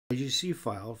IGC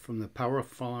file from the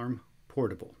PowerFLARM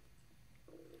portable.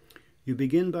 You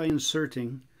begin by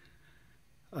inserting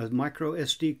a micro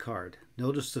SD card.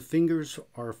 Notice the fingers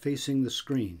are facing the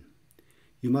screen.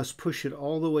 You must push it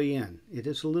all the way in. It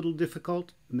is a little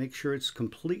difficult. Make sure it's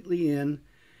completely in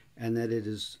and that it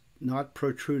is not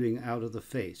protruding out of the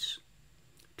face.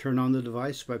 Turn on the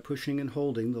device by pushing and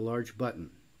holding the large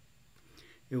button.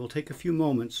 It will take a few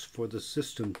moments for the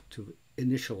system to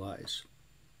initialize.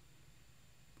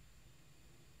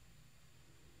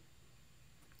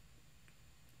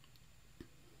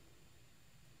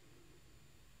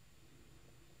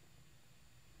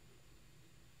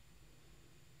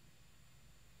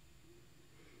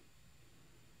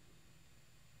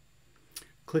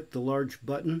 Click the large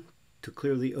button to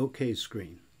clear the OK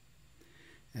screen.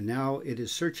 And now it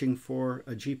is searching for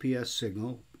a GPS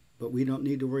signal, but we don't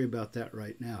need to worry about that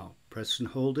right now. Press and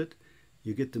hold it.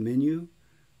 You get the menu.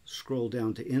 Scroll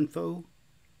down to Info.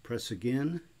 Press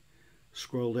again.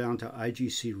 Scroll down to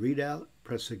IGC Readout.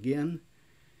 Press again.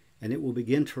 And it will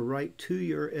begin to write to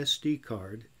your SD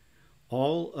card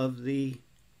all of the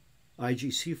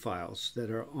IGC files that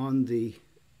are on the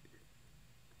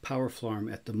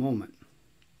PowerFLARM at the moment.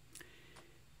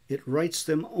 It writes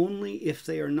them only if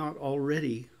they are not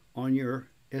already on your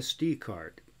SD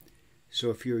card. So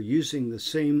if you're using the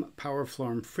same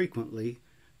PowerFLARM frequently,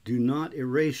 do not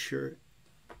erase your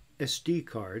SD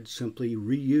card, simply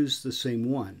reuse the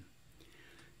same one.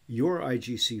 Your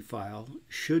IGC file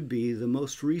should be the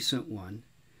most recent one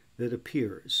that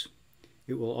appears.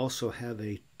 It will also have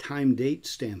a time date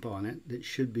stamp on it that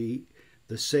should be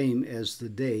the same as the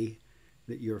day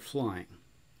that you're flying.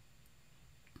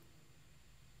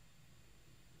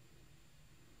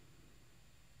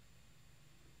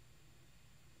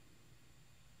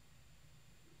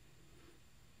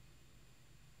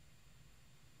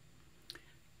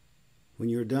 When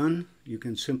you're done, you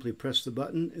can simply press the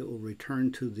button. It will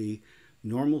return to the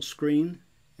normal screen,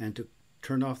 and to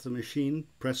turn off the machine,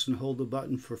 press and hold the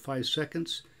button for 5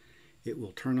 seconds. It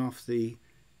will turn off the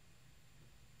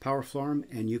PowerFLARM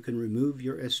and you can remove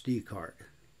your SD card.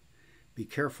 Be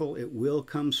careful, it will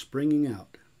come springing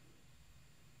out.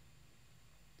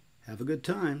 Have a good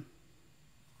time.